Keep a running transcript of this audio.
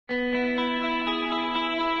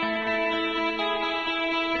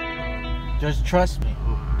Just trust me.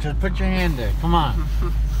 Just put your hand there. Come on.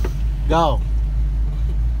 Go.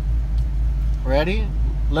 Ready?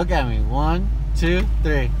 Look at me. 1, 2,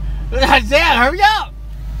 3. Isaiah, hurry up!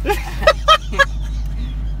 It's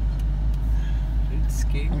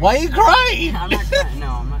scary. Why are you crying? I'm not crying. No,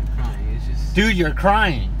 I'm not crying. It's just. Dude, you're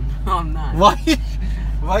crying. No, I'm not. Why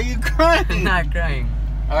are you crying? I'm not crying.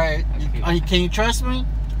 All right. Okay. Can you trust me?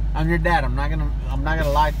 I'm your dad. I'm not gonna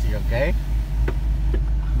lie to you. Okay.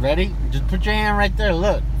 Ready? Just put your hand right there.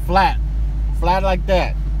 Look, flat like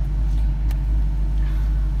that.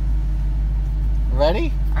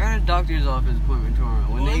 Ready? I got a doctor's office appointment tomorrow.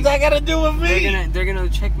 When What's that got to do with me? They're gonna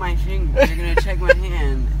check my finger. They're gonna check my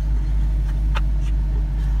hand.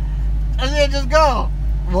 I said just go.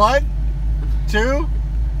 1, 2,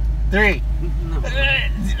 3. No.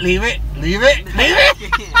 Leave it.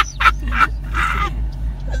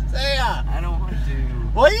 Isaiah, I don't want to.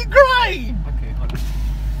 why are you crying? Okay, hold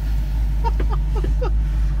on.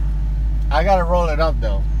 I gotta roll it up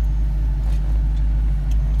though.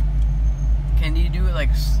 Can you do it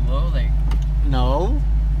like slow, like? No,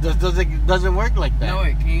 doesn't work like that. No,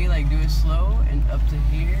 wait. Can you like do it slow and up to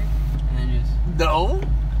here, and then just? No.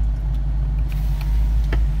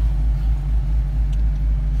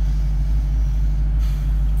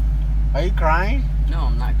 Are you crying? No,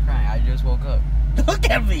 I'm not crying. I just woke up. Look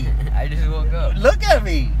at me. I just woke up. Look at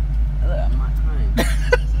me. Look, I'm not crying.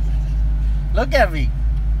 Look at me.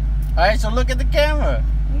 All right, so look at the camera.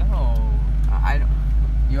 No, I don't.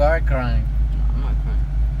 You are crying. No, I'm not crying.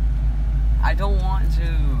 I don't want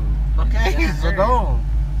to. Okay, It's so gonna hurt. go.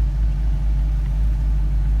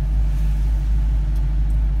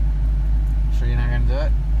 Sure you're not gonna do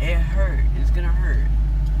it? It hurt. It's gonna hurt.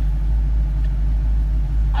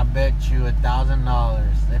 I bet you $1,000.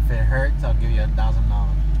 If it hurts, I'll give you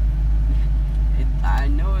 $1,000. I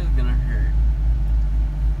know it's gonna hurt.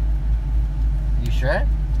 You sure?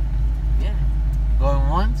 Yeah. Going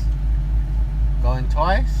once? Going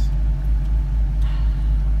twice?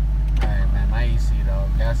 Alright, man, my AC though.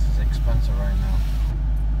 Gas is expensive right now.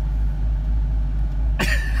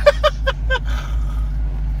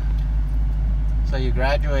 So you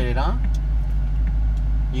graduated, huh?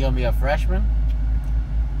 You gonna be a freshman?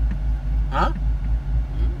 Huh?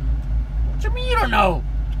 What you mean you don't know?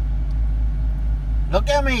 Look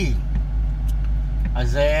at me.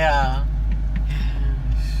 Isaiah.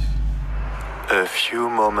 A few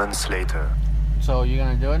moments later. So you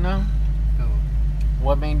gonna do it now? Go.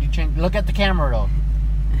 What made you change? Look at the camera though.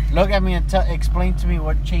 Look at me and explain to me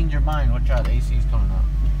what changed your mind. What the AC's coming up?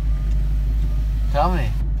 Tell me.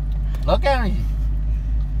 Look at me.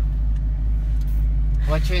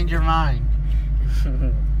 What changed your mind?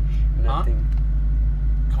 Nothing.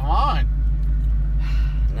 Come on.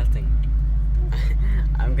 Nothing.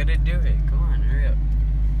 I'm gonna do it. Come on, hurry up.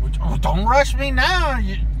 Oh, don't rush me now.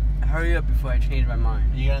 Hurry up before I change my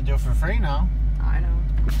mind. You're gonna do it for free now. I know.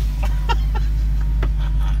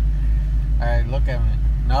 Alright, look at me.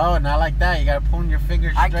 No, not like that. You gotta point your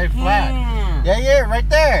fingers I straight can't. flat. Yeah, right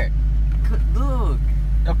there. Look.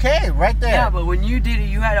 Okay, right there. Yeah, but when you did it,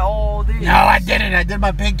 you had all this. No, I didn't. I did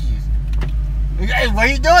my pinkies. Hey, what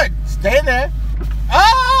are you doing? Stay there.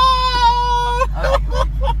 Oh!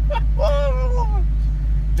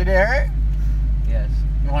 Did it hurt? Yes.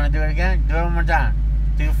 You want to do it again? Do it one more time.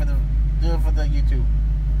 Do it for the YouTube.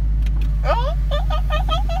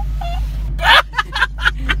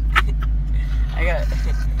 I got.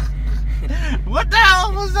 What the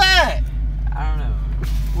hell was that? I don't know.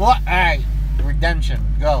 What? All right, redemption.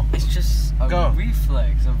 Go. It's just a Go.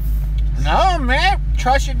 reflex of. No, man.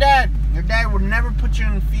 Trust your dad. Your dad would never put you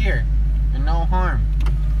in fear and no harm.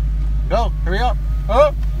 Go. Hurry up.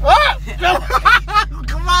 Oh. Oh!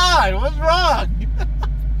 Come on. What's wrong?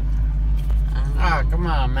 Ah, come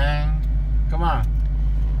on, man. Come on.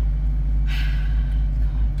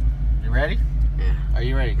 You ready? Yeah. Are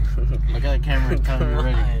you ready? Look at the camera and tell me you're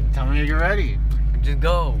ready. Come on. Tell me you're ready. Just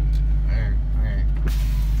go. Alright.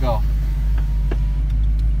 Go.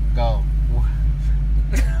 Go.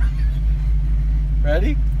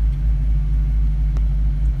 Ready?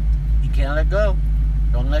 You can't let go.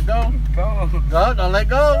 Don't let go. Go. Go, don't let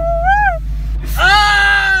go.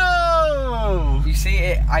 Oh! You see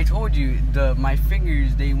it? I told you my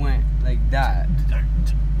fingers they went like that.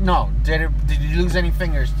 No, did you lose any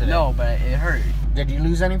fingers today? No, but it hurt. Did you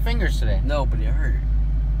lose any fingers today? No, but it hurt.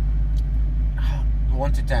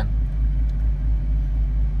 1 to 10.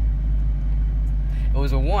 It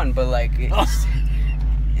was a 1, but like it,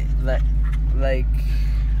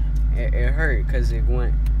 it hurt because it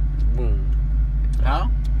went boom. How?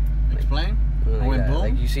 Explain. Like It went that. boom?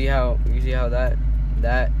 Like you see how that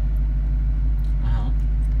Uh-huh.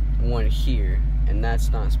 one here, and that's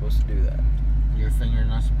not supposed to do that. Your finger's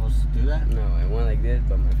not supposed to do that? No, I went like this,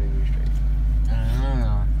 but my finger's straight.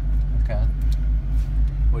 Oh, okay.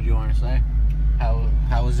 What do you want to say?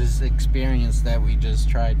 How was this experience that we just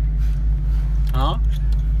tried? Huh?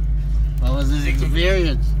 What was this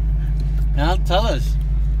experience? Huh? Tell us.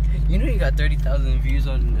 You know you got 30,000 views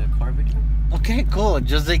on the car video? Okay, cool.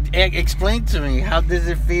 Just explain to me, how does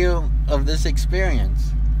it feel of this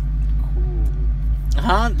experience? Cool.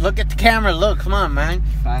 Huh? Look at the camera. Look, come on, man.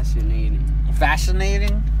 Fascinating.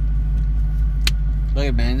 Fascinating? Look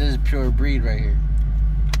at, man, this is pure breed right here.